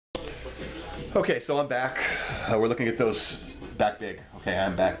Okay, so I'm back. We're looking at those back big. Okay,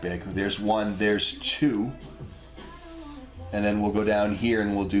 I'm back big. There's 1, there's 2. And then we'll go down here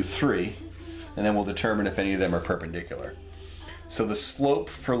and we'll do 3. And then we'll determine if any of them are perpendicular. So the slope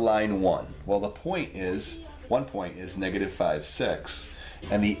for line 1, well, the point is, one point is -5, 6.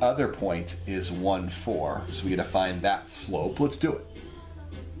 And the other point is 1, 4. So we gotta find that slope. Let's do it.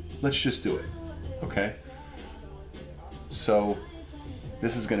 Let's just do it. Okay? So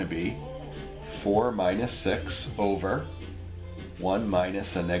this is gonna be 4 minus 6 over 1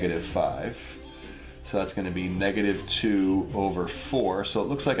 minus a -5. So that's going to be -2 over 4. So it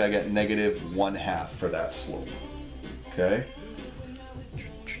looks like I get -1/2 for that slope. Okay?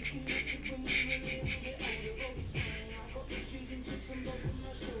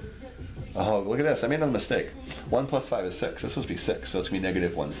 Oh, look at this. I made a mistake. 1 plus 5 is 6. This supposed to be 6, so it's going to be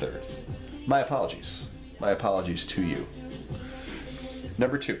 -1/3. My apologies. My apologies to you.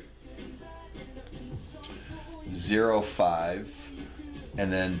 Number 2. 0, 5,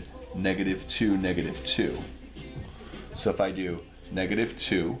 and then -2, -2. So if I do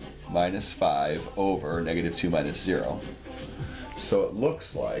 -2 minus 5 over -2 minus 0. So it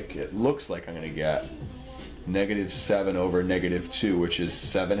looks like I'm going to get -7 over -2, which is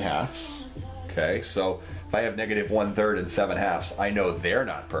 7/2. Okay, so if I have -1/3 and 7/2, I know they're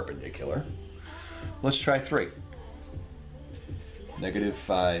not perpendicular. Let's try 3.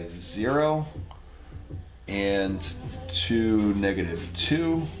 -5, 0. And 2,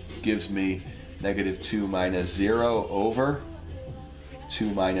 -2 gives me -2 minus 0 over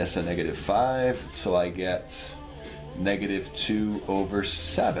 2 minus a -5. So I get -2 over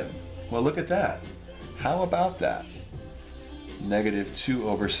 7. Well, look at that. How about that? -2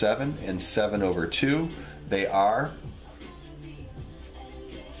 over 7 and 7 over 2. They are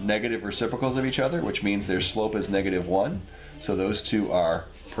negative reciprocals of each other, which means their slope is -1. So those two are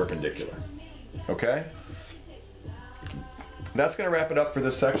perpendicular. Okay? That's going to wrap it up for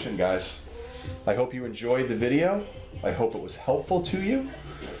this section, guys. I hope you enjoyed the video. I hope it was helpful to you.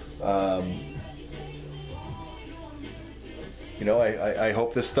 You know, I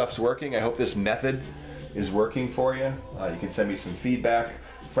hope this stuff's working. I hope this method is working for you. You can send me some feedback.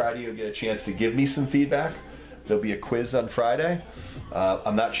 Friday, you'll get a chance to give me some feedback. There'll be a quiz on Friday.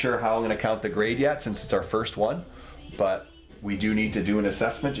 I'm not sure how I'm going to count the grade yet since it's our first one, but we do need to do an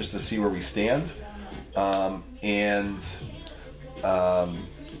assessment just to see where we stand.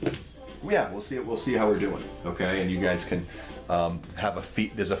 Yeah, we'll see how we're doing. Okay, and you guys can have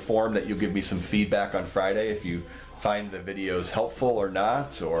there's a form that you'll give me some feedback on Friday if you find the videos helpful or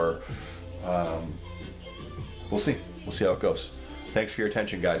not, or we'll see how it goes. Thanks for your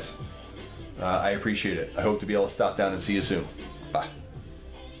attention, guys. I appreciate it. I hope to be able to stop down and see you soon. Bye.